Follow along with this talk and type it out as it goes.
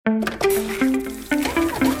Welcome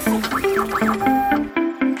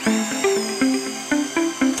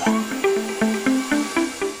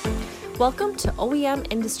to OEM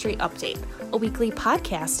Industry Update, a weekly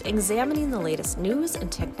podcast examining the latest news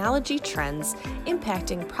and technology trends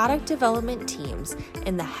impacting product development teams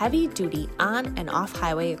in the heavy-duty on- and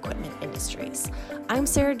off-highway equipment industries. I'm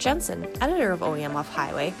Sarah Jensen, editor of OEM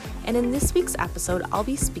Off-Highway, and in this week's episode, I'll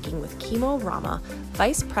be speaking with Kimo Rama,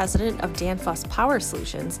 Vice President of Danfoss Power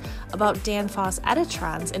Solutions, about Danfoss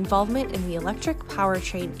Editron's involvement in the electric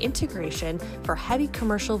powertrain integration for Heavy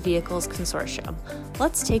Commercial Vehicles Consortium.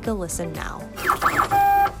 Let's take a listen now.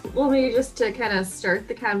 Well, maybe just to kind of start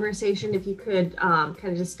the conversation, if you could kind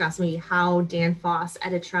of discuss maybe how Danfoss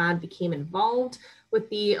Editron became involved with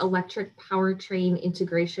the electric powertrain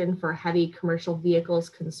integration for Heavy Commercial Vehicles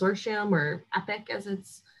Consortium, or EPIC as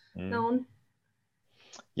it's known.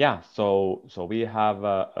 Yeah, so we have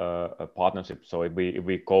a partnership. So if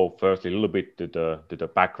we go first a little bit to the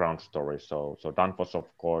background story. So Danfoss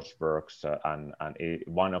of course works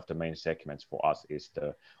one of the main segments for us is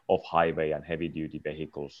the off-highway and heavy-duty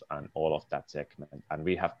vehicles and all of that segment. And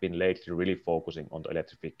we have been lately really focusing on the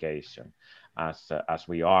electrification, as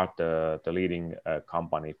we are the leading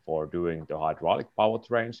company for doing the hydraulic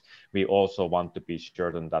powertrains. We also want to be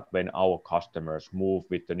certain that when our customers move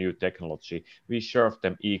with the new technology, we serve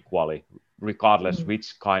them equally, regardless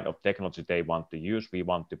which kind of technology they want to use. We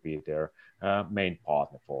want to be their main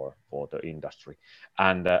partner for the industry,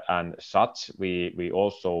 and such we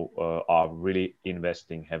also are really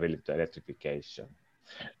investing heavily to electrification.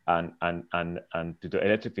 And to the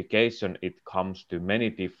electrification, it comes to many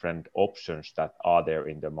different options that are there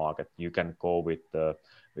in the market. You can go with the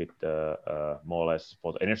more or less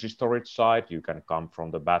for the energy storage side. You can come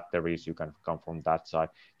from the batteries. You can come from that side.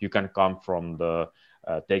 You can come from the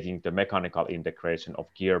taking the mechanical integration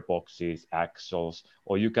of gearboxes, axles,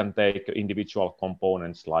 or you can take individual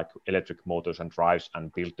components like electric motors and drives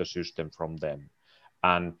and build the system from them.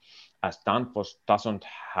 And as Danfoss doesn't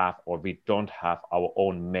have, or we don't have our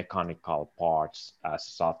own mechanical parts as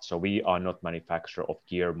such, so we are not manufacturer of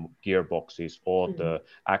gearboxes or the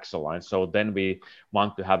axle line. So then we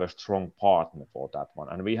want to have a strong partner for that one.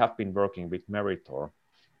 And we have been working with Meritor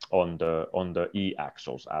on the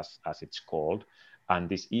e-axles as it's called. And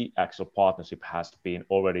this e-axle partnership has been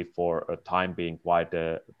already for a time being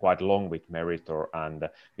quite long with Meritor, and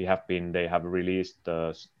they have released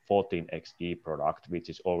the 14XE product, which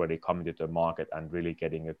is already coming to the market and really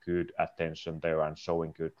getting a good attention there and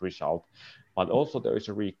showing good result. But also there is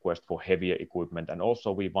a request for heavier equipment, and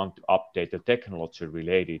also we want to update the technology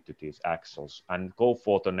related to these axles and go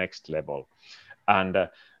for the next level. And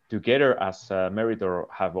together as Meritor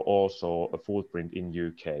have also a footprint in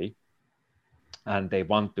UK, and they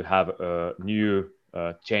want to have a new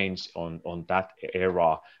change on that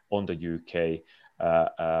era on the UK.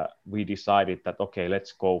 We decided that, okay,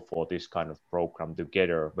 let's go for this kind of program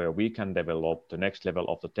together where we can develop the next level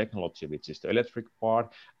of the technology, which is the electric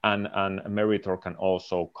part, and Meritor can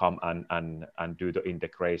also come and do the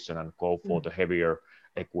integration and go for the heavier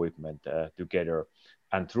equipment together.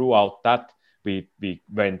 And throughout that, we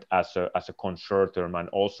went as a consortium and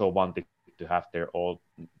also wanted to have their own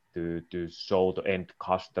to show the end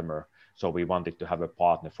customer. So we wanted to have a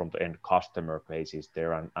partner from the end customer basis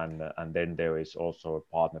there, and then there is also a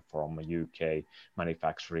partner from UK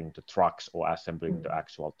manufacturing the trucks or assembling the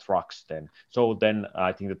actual trucks then. So then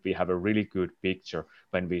I think that we have a really good picture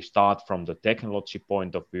when we start from the technology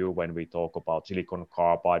point of view, when we talk about silicon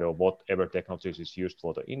carbide or whatever technologies is used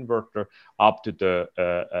for the inverter, up to the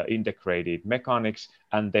integrated mechanics,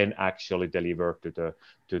 and then actually deliver to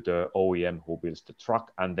the OEM who builds the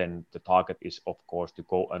truck. And then the target is, of course, to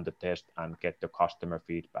go and the test and get the customer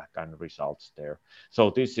feedback and results there. So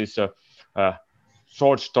this is a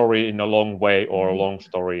short story in a long way, or a long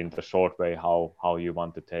story in the short way, how you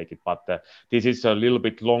want to take it. But this is a little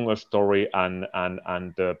bit longer story, and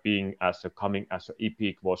being coming as an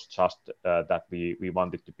EPIC was just that we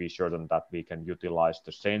wanted to be certain that we can utilize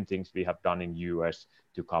the same things we have done in US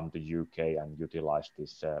to come to UK and utilize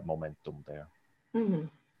this momentum there.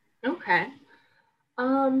 Okay.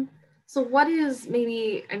 So what is,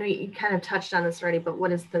 maybe, I know you kind of touched on this already, but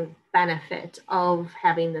what is the benefit of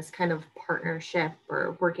having this kind of partnership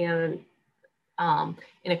or working on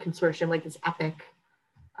in a consortium like this EPIC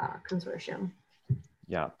consortium?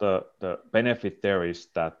 Yeah, the benefit there is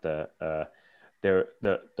that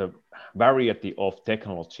the variety of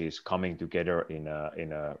technologies coming together in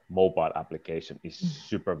a mobile application is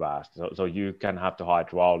super vast. So you can have the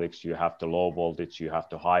hydraulics, you have the low voltage, you have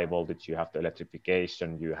the high voltage, you have the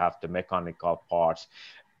electrification, you have the mechanical parts.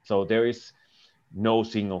 So there is no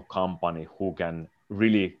single company who can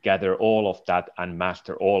really gather all of that and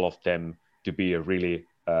master all of them to be a really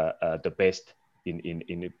the best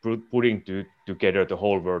in putting together the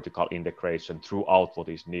whole vertical integration throughout what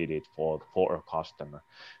is needed for a customer.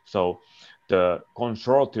 So the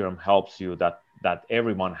consortium helps you that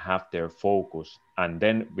everyone have their focus, and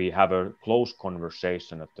then we have a close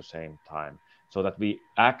conversation at the same time, so that we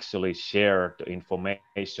actually share the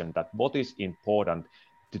information that what is important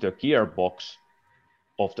to the gearbox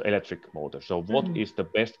of the electric motor. So what is the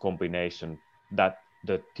best combination that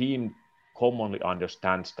the team commonly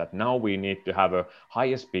understands that now we need to have a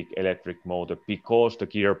highest peak electric motor because the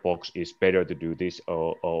gearbox is better to do this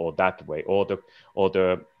or that way, or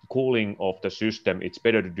the cooling of the system, it's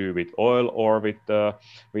better to do with oil or with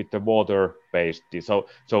the water based. So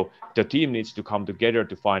the team needs to come together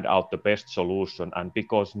to find out the best solution, and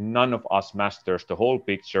because none of us masters the whole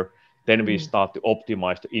picture, then we start to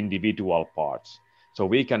optimize the individual parts. So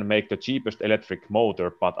we can make the cheapest electric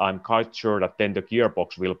motor, but I'm quite sure that then the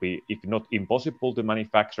gearbox will be, if not impossible to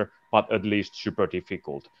manufacture, but at least super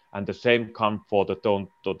difficult. And the same comes for the total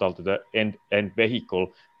to the end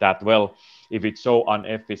vehicle, that, well, if it's so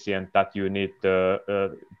inefficient that you need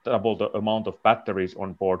double the amount of batteries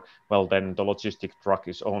on board, well, then the logistic truck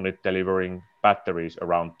is only delivering batteries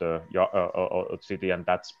around the city, and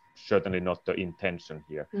that's certainly not the intention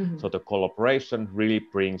here. So the collaboration really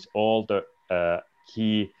brings all the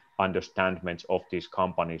key understandings of these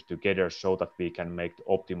companies together so that we can make the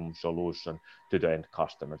optimum solution to the end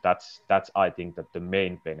customer. That's I think that the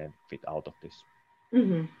main benefit out of this.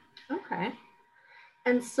 Okay.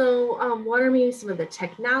 And so what are maybe some of the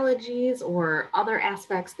technologies or other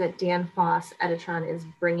aspects that Danfoss Editron is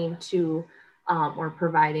bringing to or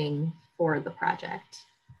providing for the project?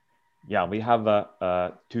 Yeah, we have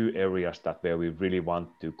two areas where we really want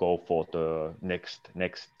to go for the next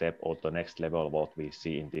step or the next level of what we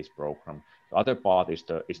see in this program. The other part is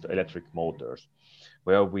the electric motors,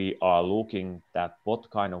 where we are looking at what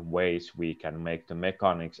kind of ways we can make the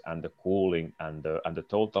mechanics and the cooling and the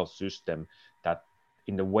total system that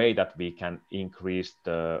in the way that we can increase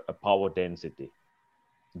the power density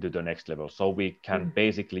to the next level. So we can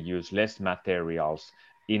basically use less materials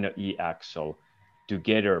in an e-axle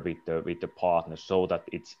together with the partner, so that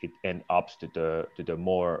it ends up to the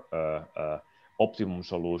more optimum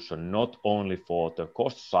solution, not only for the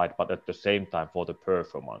cost side, but at the same time for the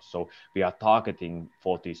performance. So we are targeting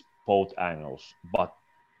for these both angles, but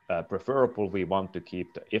preferable we want to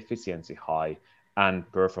keep the efficiency high and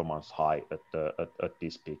performance high at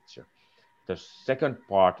this picture. The second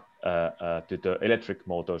part to the electric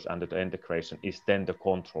motors and the integration is then the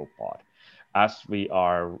control part. As we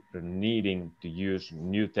are needing to use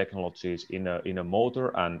new technologies in a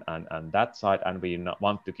motor and that side, and we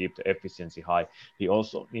want to keep the efficiency high, we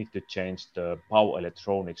also need to change the power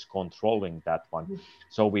electronics controlling that one.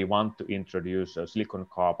 So we want to introduce silicon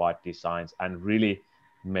carbide designs and really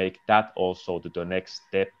make that also to the next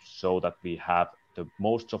step, so that we have the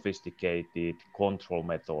most sophisticated control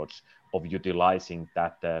methods of utilizing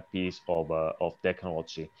that piece of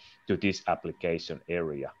technology to this application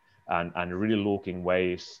area. And really looking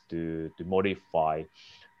ways to modify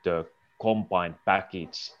the combined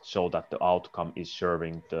package so that the outcome is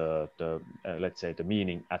serving the let's say the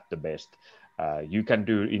meaning at the best. You can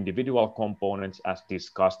do individual components as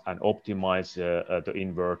discussed and optimize the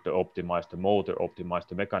inverter, optimize the motor, optimize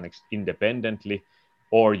the mechanics independently,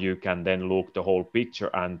 or you can then look the whole picture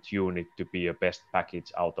and tune it to be a best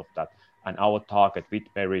package out of that. And our target with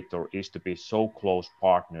Meritor is to be so close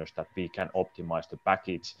partners that we can optimize the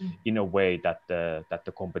package in a way that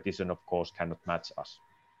the competition, of course, cannot match us.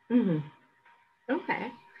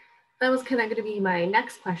 Okay. That was kind of going to be my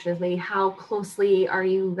next question, is maybe how closely are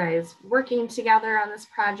you guys working together on this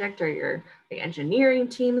project? Are your engineering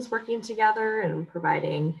teams working together and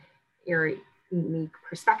providing your unique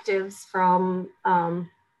perspectives from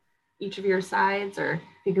each of your sides? Or if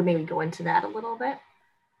you could maybe go into that a little bit.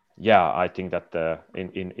 Yeah, I think that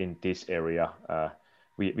in this area,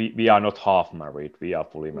 we are not half married, we are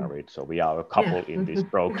fully married. So we are a couple in this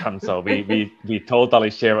program. So we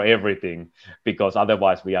totally share everything, because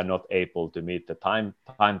otherwise we are not able to meet the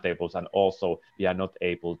timetables, and also we are not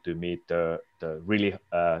able to meet the really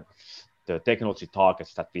the technology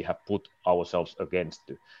targets that we have put ourselves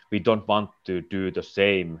against. We don't want to do the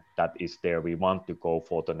same that is there. We want to go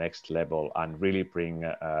for the next level and really bring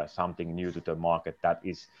something new to the market that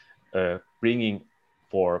is bringing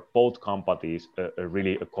for both companies a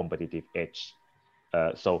really competitive edge.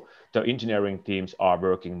 So the engineering teams are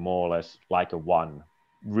working more or less like a one.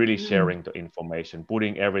 really sharing the information,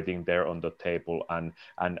 putting everything there on the table, and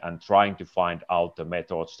trying to find out the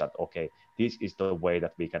methods that, okay, this is the way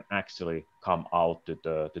that we can actually come out to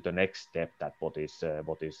the next step, that what is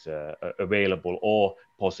available or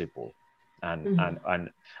possible. And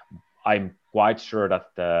I'm quite sure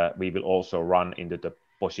that we will also run into the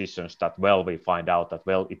positions that, well, we find out that,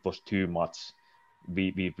 well, it was too much.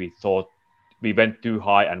 We thought we went too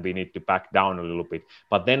high and we need to back down a little bit.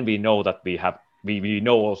 But then we know that we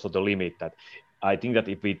know also the limit. That I think that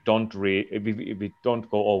if we don't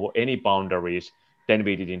go over any boundaries, then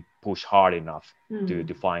we didn't push hard enough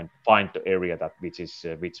to find the area that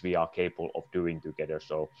which we are capable of doing together.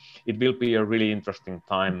 So it will be a really interesting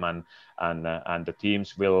time, and the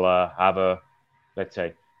teams will have a, let's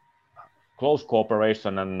say, close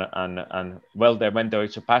cooperation, and well, when there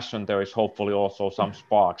is a passion, there is hopefully also some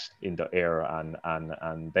sparks in the air,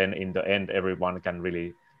 and then in the end everyone can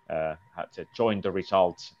really join the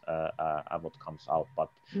results and what comes out. But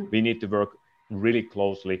we need to work really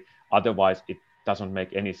closely, otherwise it doesn't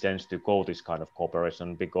make any sense to go this kind of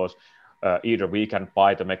cooperation, because either we can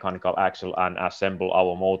buy the mechanical axle and assemble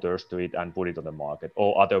our motors to it and put it on the market,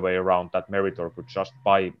 or other way around, that Meritor could just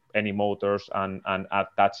buy any motors and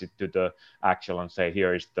attach it to the axle and say,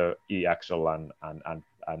 here is the e-axle,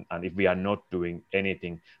 and if we are not doing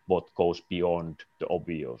anything what goes beyond the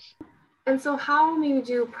obvious. And so how maybe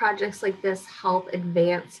do projects like this help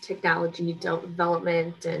advance technology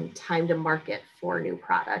development and time to market for new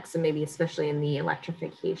products, and maybe especially in the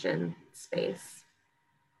electrification space?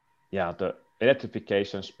 Yeah, the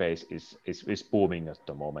electrification space is booming at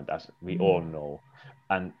the moment, as we all know,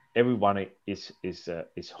 and everyone is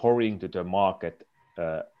hurrying to the market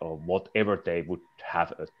or whatever they would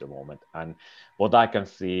have at the moment. And what I can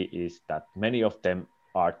see is that many of them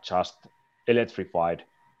are just electrified,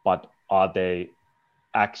 but are they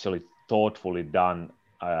actually thoughtfully done,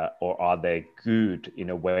 or are they good in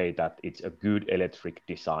a way that it's a good electric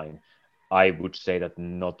design? I would say that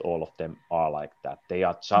not all of them are like that. They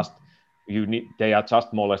are just they are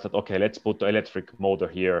just more or less that, okay, let's put the electric motor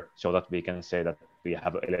here so that we can say that we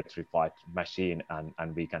have an electrified machine,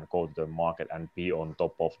 and we can go to the market and be on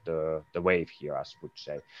top of the wave here, as would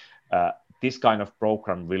say. This kind of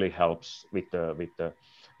program really helps with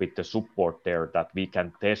the support there, that we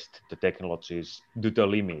can test the technologies to the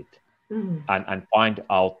limit. And find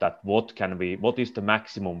out that what is the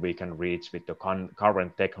maximum we can reach with the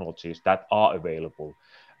current technologies that are available,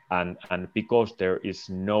 and because there is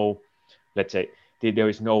no, let's say, there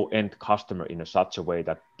is no end customer in such a way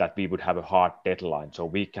that we would have a hard deadline, so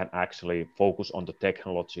we can actually focus on the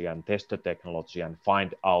technology and test the technology and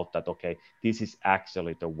find out that, okay, this is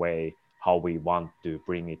actually the way how we want to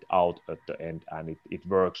bring it out at the end, and it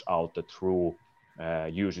works out the true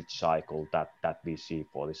usage cycle that we see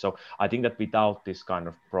for this. So I think that without this kind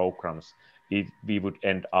of programs, we would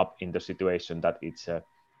end up in the situation that it's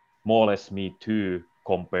more or less me too,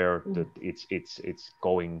 compared to it's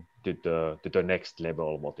going to the next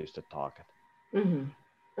level. What is the target?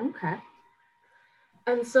 Okay.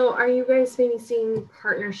 And so are you guys maybe seeing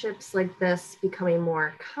partnerships like this becoming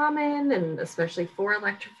more common, and especially for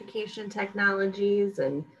electrification technologies?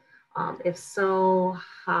 And if so,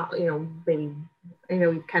 how, maybe, I know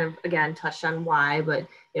we've kind of, again, touched on why, but,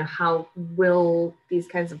 how will these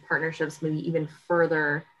kinds of partnerships maybe even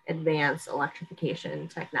further advance electrification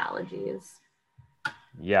technologies?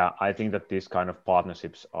 Yeah, I think that these kind of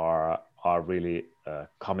partnerships are really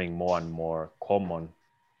coming more and more common,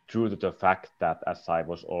 due to the fact that, as I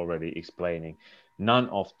was already explaining, none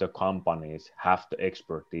of the companies have the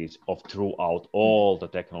expertise of throughout all the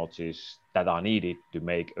technologies that are needed to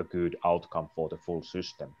make a good outcome for the full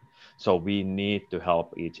system. So we need to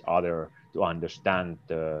help each other to understand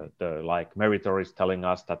like Meritor is telling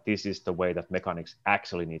us that this is the way that mechanics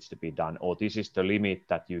actually needs to be done, or this is the limit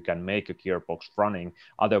that you can make a gearbox running.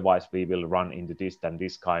 Otherwise, we will run into this and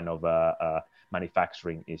this kind of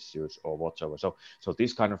manufacturing issues or whatsoever. So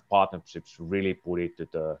these kind of partnerships really put it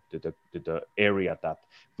to the area that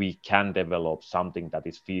we can develop something that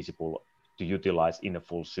is feasible to utilize in a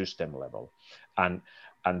full system level. And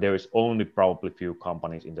there is only probably few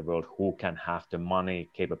companies in the world who can have the money,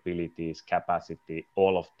 capabilities, capacity,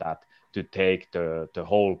 all of that to take the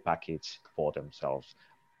whole package for themselves.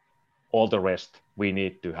 All the rest, we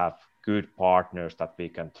need to have good partners that we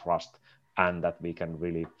can trust, and that we can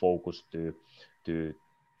really focus to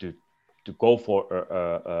go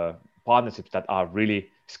for partnerships that are really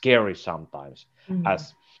scary sometimes,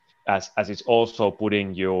 as it's also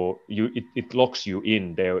putting it locks you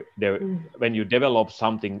in there. When you develop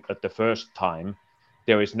something at the first time,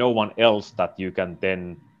 there is no one else that you can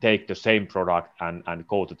then take the same product and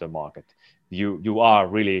go to the market. You are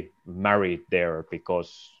really married there,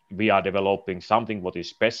 because we are developing something what is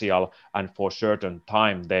special, and for certain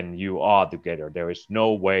time then you are together. There is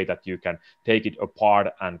no way that you can take it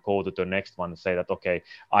apart and go to the next one and say that, okay,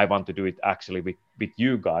 I want to do it actually with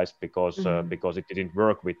you guys, because it didn't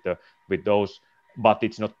work with those. But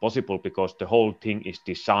it's not possible, because the whole thing is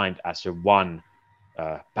designed as a one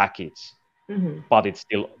package, but it's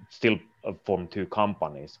still from two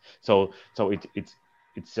companies. So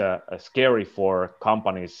it's scary for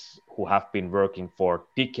companies who have been working for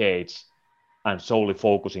decades and solely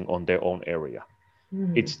focusing on their own area.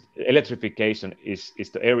 It's electrification is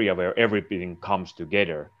the area where everything comes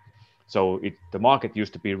together. So the market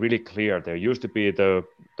used to be really clear. There used to be the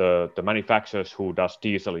manufacturers who does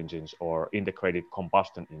diesel engines or integrated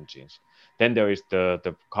combustion engines. Then there is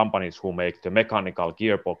the companies who make the mechanical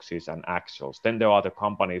gearboxes and axles. Then there are the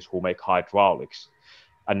companies who make hydraulics.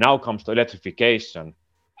 And now comes the electrification,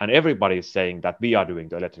 and everybody is saying that we are doing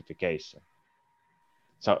the electrification.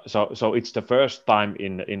 So it's the first time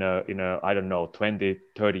in a I don't know 20,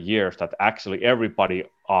 30 years that actually everybody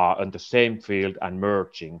are in the same field and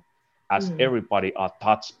merging, as everybody are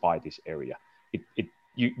touched by this area.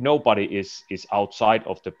 Nobody is outside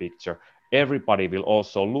of the picture. Everybody will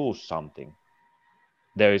also lose something.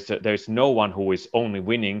 There is no one who is only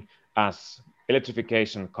winning. As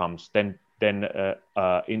electrification comes, then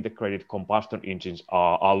integrated combustion engines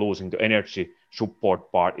are losing the energy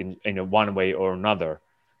support part in a one way or another.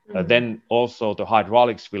 Then also the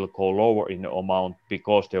hydraulics will go lower in the amount,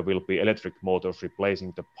 because there will be electric motors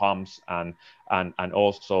replacing the pumps, and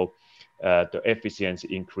also the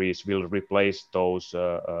efficiency increase will replace those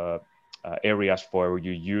areas where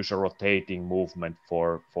you use a rotating movement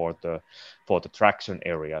for the traction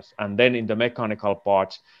areas. And then in the mechanical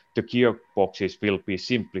parts, the gearboxes will be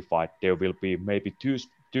simplified. There will be maybe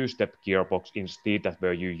two-step gearbox instead of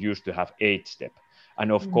where you used to have 8-step.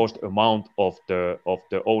 And of course, the amount of the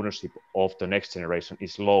ownership of the next generation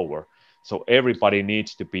is lower. So everybody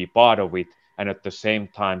needs to be part of it, and at the same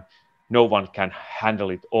time, no one can handle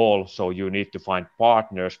it all. So you need to find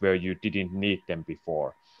partners where you didn't need them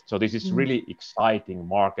before. So this is really exciting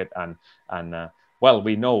market, and well,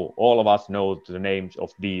 we know, all of us know the names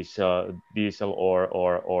of these diesel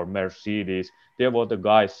or Mercedes. They were the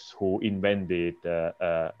guys who invented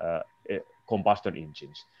combustion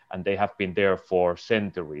engines, and they have been there for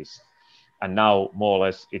centuries. And now more or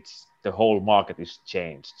less the whole market is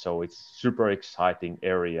changed. So it's super exciting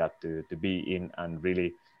area to be in, and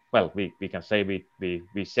really, well, we can say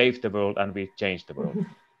we saved the world and we changed the world.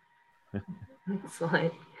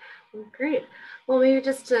 Excellent. Well, great. Well, maybe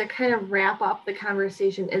just to kind of wrap up the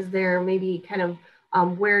conversation, is there maybe kind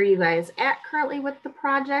of where are you guys at currently with the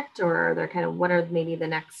project, or are there kind of what are maybe the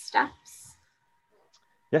next steps?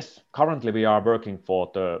 Yes, currently we are working for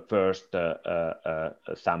the first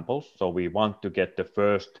samples. So we want to get the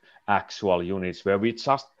first actual units where we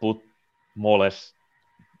just put more or less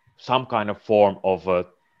some kind of form of a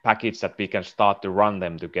package that we can start to run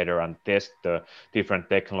them together and test the different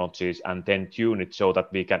technologies, and then tune it so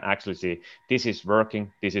that we can actually see this is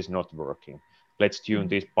working, this is not working. Let's tune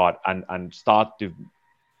this part and start to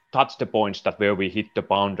touch the points that where we hit the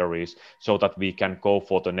boundaries, so that we can go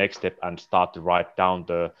for the next step and start to write down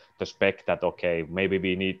the spec that, okay,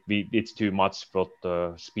 maybe it's too much for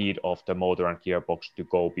the speed of the motor and gearbox to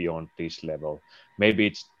go beyond this level. Maybe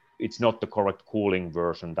it's not the correct cooling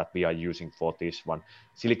version that we are using for this one.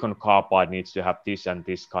 Silicon carbide needs to have this and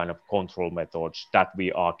this kind of control methods, that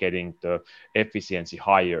we are getting the efficiency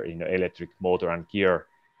higher in the electric motor and gear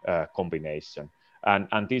combination.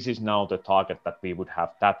 And this is now the target that we would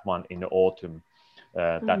have that one in the autumn,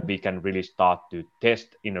 that we can really start to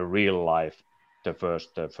test in a real life the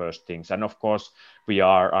first things. And of course,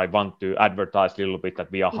 I want to advertise a little bit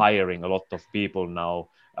that we are hiring a lot of people now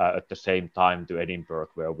at the same time to Edinburgh,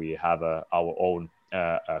 where we have our own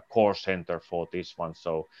core center for this one.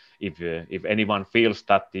 So if anyone feels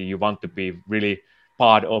that you want to be really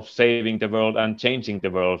part of saving the world and changing the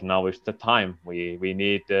world, now is the time. We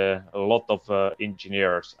need a lot of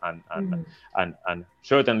engineers and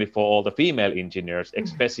certainly for all the female engineers,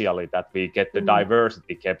 especially, that we get the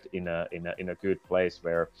diversity kept in a good place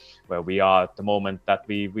where we are at the moment, that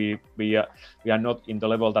we are not in the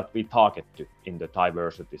level that we target to in the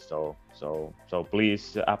diversity. So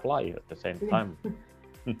please apply at the same time.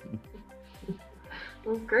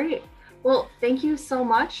 Well, great. Well, thank you so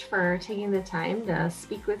much for taking the time to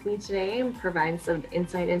speak with me today and provide some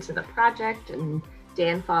insight into the project and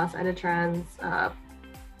Danfoss Editron's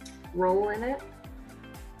role in it.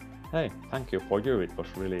 Hey, thank you for you. It was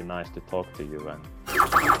really nice to talk to you. And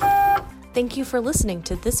Thank you for listening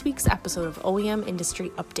to this week's episode of OEM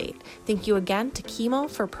Industry Update. Thank you again to Kimo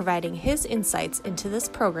for providing his insights into this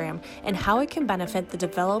program and how it can benefit the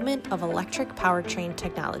development of electric powertrain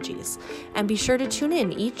technologies. And be sure to tune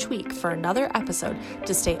in each week for another episode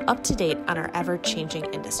to stay up to date on our ever-changing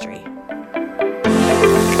industry.